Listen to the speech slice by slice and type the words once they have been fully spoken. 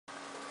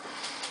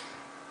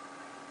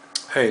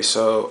Hey,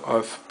 so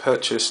I've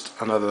purchased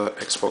another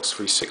Xbox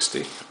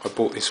 360. I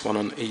bought this one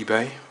on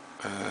eBay.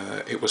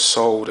 It was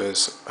sold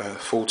as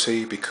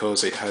faulty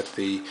because it had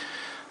the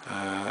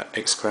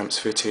X clamps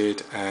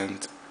fitted,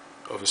 and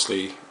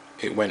obviously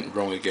it went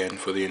wrong again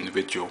for the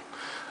individual.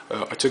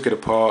 I took it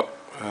apart.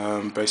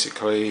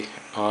 Basically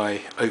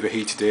I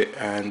overheated it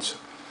and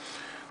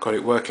got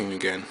it working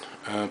again.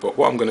 But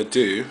what I'm going to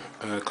do,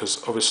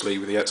 because obviously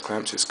with the X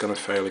clamps it's going to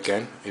fail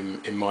again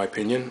in my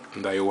opinion,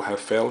 and they all have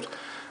failed.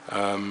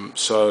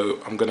 So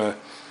I'm going to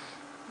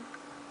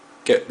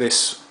get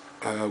this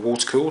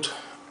water cooled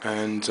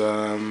and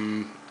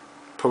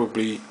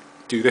probably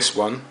do this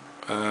one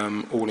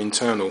all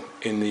internal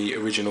in the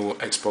original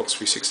Xbox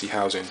 360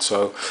 housing.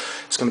 So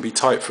it's going to be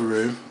tight for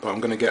room, but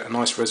I'm going to get a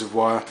nice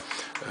reservoir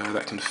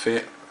that can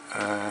fit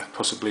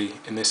possibly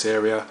in this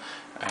area,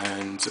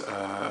 and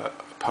a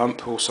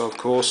pump also of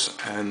course,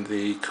 and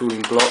the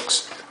cooling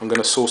blocks. I'm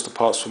going to source the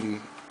parts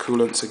from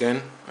coolants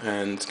again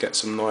and get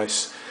some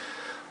nice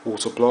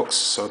water blocks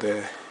so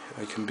they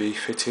can be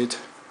fitted.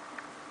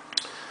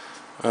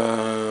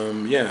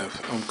 Yeah,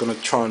 I'm going to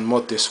try and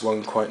mod this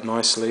one quite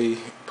nicely,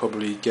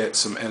 probably get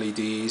some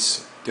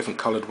LEDs, different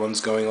coloured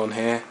ones going on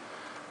here,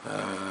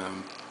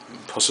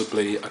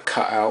 possibly a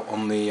cutout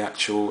on the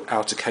actual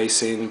outer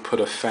casing, put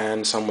a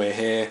fan somewhere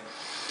here,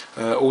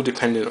 all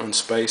dependent on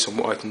space and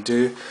what I can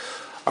do.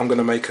 I'm going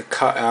to make a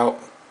cutout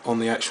on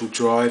the actual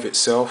drive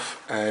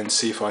itself and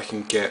see if I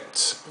can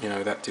get, you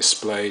know, that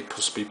displayed,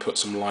 possibly put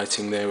some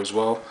lighting there as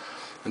well,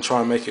 and try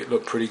and make it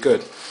look pretty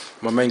good.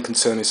 My main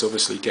concern is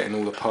obviously getting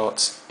all the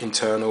parts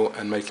internal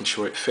and making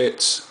sure it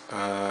fits,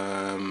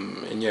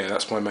 and yeah,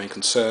 that's my main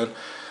concern.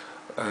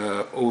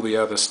 All the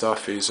other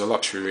stuff is a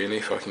luxury really,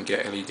 if I can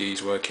get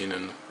LEDs working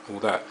and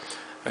all that.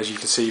 As you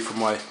can see from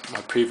my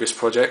previous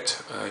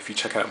project, if you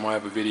check out my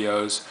other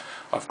videos,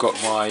 I've got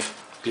my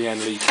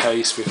lian-li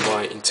case with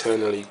my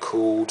internally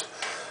cooled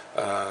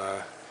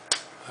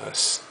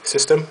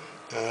system.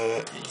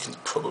 You can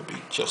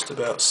probably just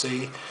about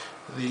see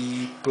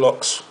the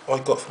blocks I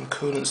got from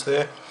coolants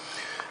there.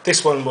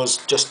 This one was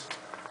just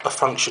a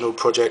functional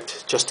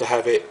project, just to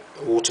have it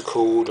water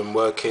cooled and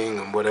working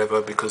and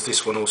whatever, because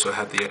this one also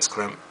had the X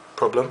clamp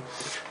problem,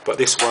 but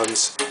this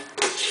one's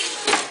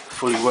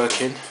fully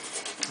working.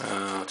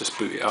 I'll just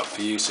boot it up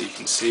for you so you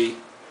can see.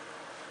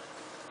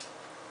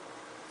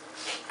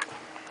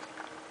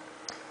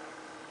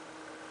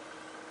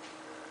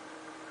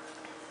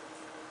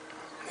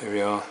 Here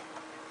we are,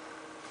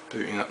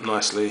 booting up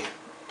nicely.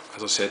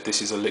 As I said,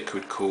 this is a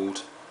liquid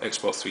cooled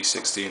Xbox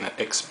 360 in an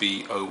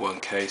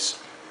XB01 case,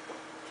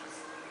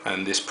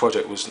 and this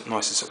project was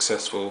nice and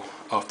successful.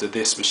 After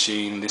this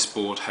machine, this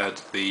board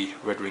had the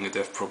red ring of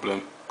death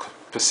problem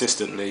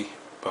persistently,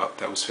 but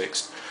that was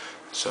fixed.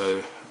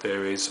 So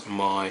there is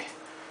my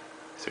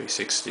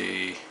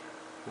 360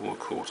 water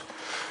cooled.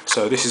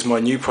 So this is my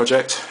new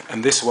project,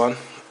 and this one,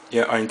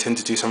 yeah, I intend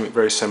to do something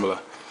very similar.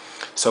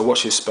 So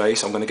watch this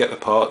space. I'm going to get the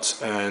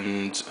parts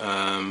and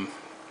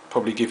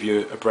probably give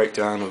you a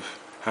breakdown of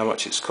how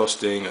much it's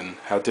costing and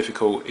how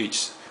difficult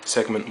each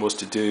segment was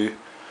to do.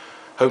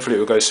 Hopefully it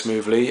will go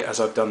smoothly, as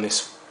I've done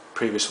this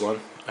previous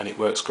one and it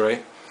works great.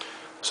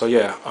 So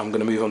yeah, I'm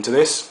going to move on to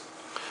this.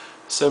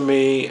 Send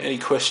me any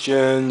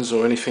questions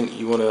or anything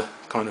you want to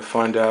kind of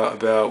find out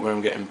about where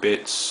I'm getting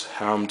bits,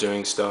 how I'm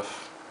doing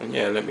stuff, and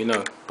yeah, let me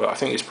know. But I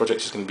think this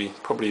project is going to be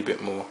probably a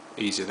bit more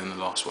easier than the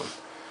last one.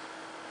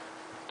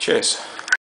 Cheers.